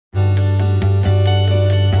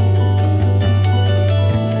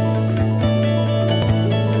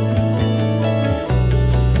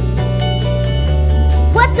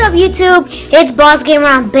up, YouTube? It's Boss Gamer.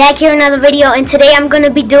 I'm back here in another video, and today I'm gonna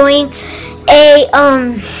be doing a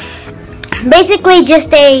basically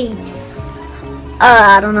just a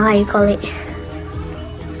I don't know how you call it.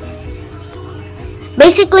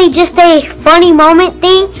 Basically just a funny moment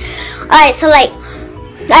thing. Alright, so like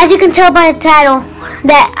as you can tell by the title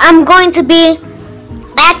that I'm going to be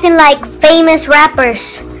acting like famous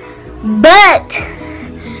rappers, but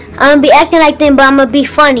I'm gonna be acting like them, but I'm gonna be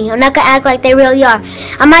funny. I'm not gonna act like they really are.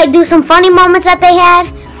 I might do some funny moments that they had.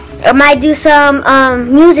 I might do some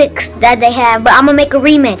music that they have, but I'm gonna make a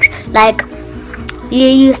remix. Like, you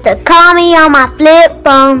used to call me on my flip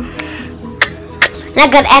phone. And I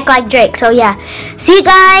gotta act like Drake. So yeah, see you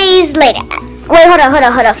guys later. Wait, hold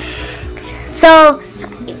up. So,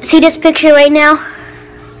 see this picture right now?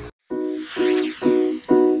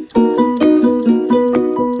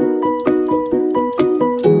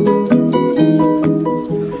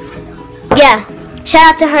 Yeah,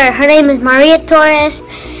 shout out to her. Her name is Maria Torres.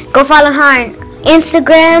 Go follow her on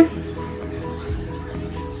Instagram.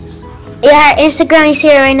 Yeah, her Instagram is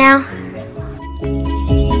here right now.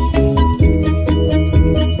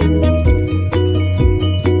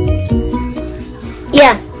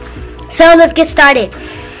 Yeah, so let's get started.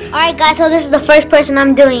 Alright guys, so this is the first person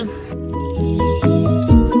I'm doing.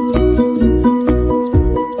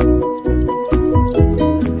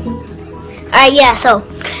 Alright, yeah, so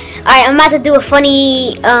alright, I'm about to do a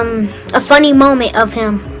funny moment of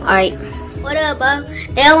him. Alright. What up, bro?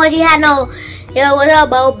 They don't want you to have no. Yo, what up,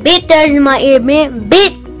 bro? Big 30 in my ear, man.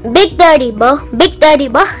 Big 30, bro. Big 30,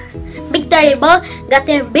 bro. Big 30, bro. Got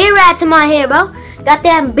them big rats in my hair, bro. Got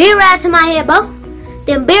them big rats in my hair, bro.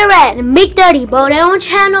 Them big rats, them big 30, bro. They don't want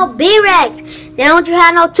you to have no big rats. They don't want you to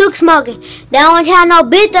have no took smoking. They don't want you to have no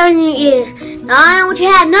big 30 in your ears. No, I don't want you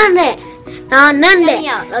to have none of that. No, none of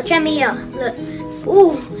that. Look, check me out. Look.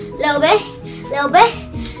 Ooh. Little bit.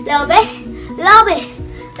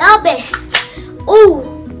 Ooh.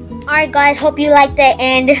 Alright guys, hope you like that,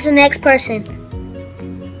 and this is the next person.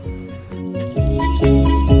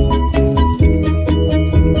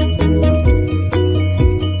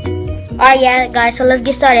 Alright, yeah guys, so let's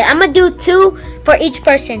get started. I'm gonna do 2 for each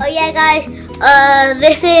person. Oh yeah guys,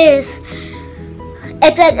 this is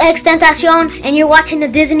tentacion, and you're watching the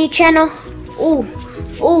Disney Channel. Ooh.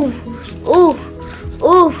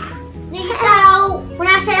 When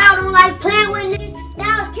I say I don't like playing with it,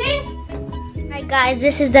 that was kidding. Alright guys,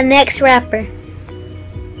 this is the next rapper.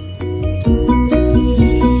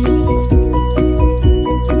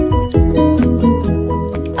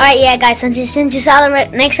 Alright, yeah guys, since you saw the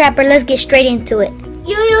next rapper, let's get straight into it.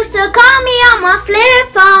 You used to call me on my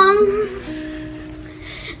flip phone.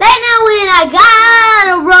 Late night when I got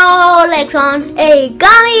a Rolex on. Hey,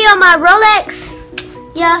 got me on my Rolex.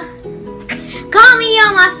 Yeah. Call me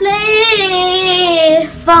on my flip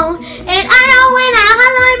phone. And I know when I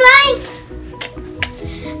hotline bling,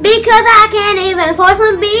 because I can't even force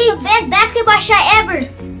some beats. The best basketball shot ever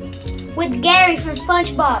with Gary from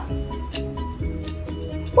SpongeBob.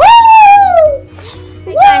 Woo!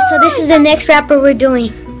 Right, guys, so this is the next rapper we're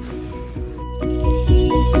doing.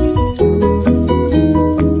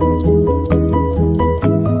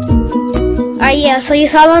 Alright, yeah, so you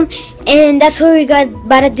saw them, and that's what we got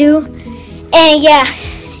about to do. And yeah,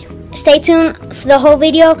 stay tuned for the whole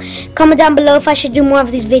video. Comment down below if I should do more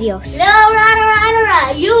of these videos. No, right.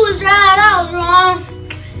 You was right, I was wrong.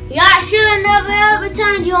 Yeah, I should have never ever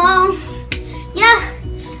turned you on. Yeah,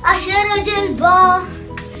 I should have just bought.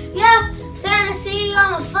 Yeah, fantasy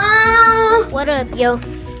on the phone. What up, yo?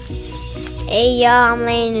 Hey, y'all, I'm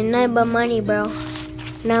laying in nothing but money, bro.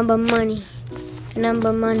 Nothing but money.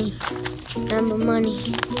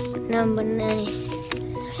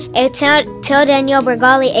 Hey, tell Danielle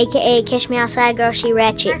Bergali, aka Catch Me Outside Girl, she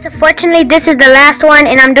ratchet. Unfortunately, this is the last one,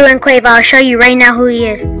 and I'm doing Quavo. I'll show you right now who he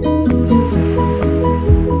is.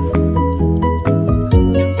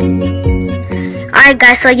 Alright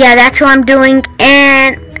guys, so yeah, that's who I'm doing,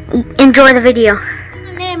 and enjoy the video.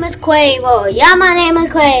 My name is Quavo. Yeah, my name is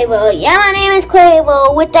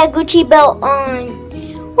Quavo. With that Gucci belt on.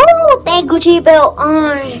 Woo, that Gucci belt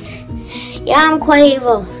on. Yeah, I'm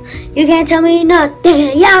Quavo. You can't tell me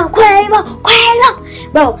nothing. Yeah, I'm Quavo.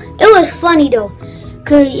 Bro, it was funny though,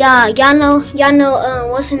 cause y'all know,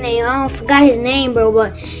 what's his name? I forgot his name, bro.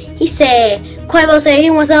 But Quavo said he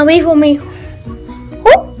wants some beef with me.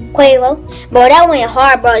 Who? Quavo. Bro, that went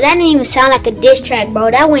hard, bro. That didn't even sound like a diss track, bro.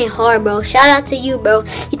 That went hard, bro. Shout out to you, bro.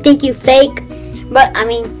 You think you fake, but I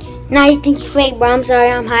mean, now you think you fake, bro. I'm sorry,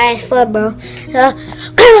 I'm high as fuck, bro. Quavo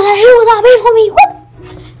said he was on beef with me. Whoop.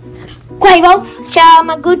 Quavo, shout out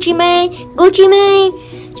my Gucci man,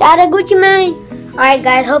 shout out Gucci man. Alright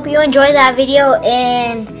guys, hope you enjoyed that video,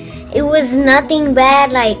 and It was nothing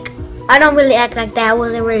bad. Like, I don't really act like that. I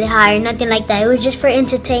wasn't really high or nothing like that. It was just for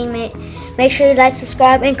entertainment. Make sure you like,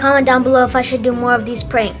 subscribe, and comment down below if I should do more of these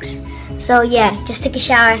pranks. So yeah, just take a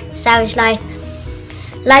shower. Savage life.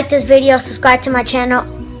 Like this video, subscribe to my channel.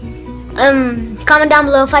 Comment down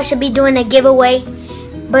below if I should be doing a giveaway.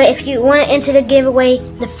 But if you want to enter the giveaway,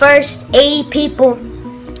 the first 80 people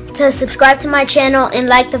to subscribe to my channel and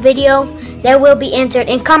like the video, they will be entered.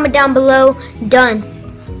 And comment down below, done.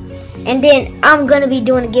 And then I'm gonna be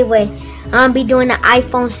doing a giveaway. I'm gonna be doing the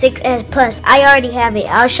iPhone 6s Plus. I already have it.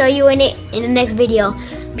 I'll show you in the next video.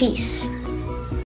 Peace.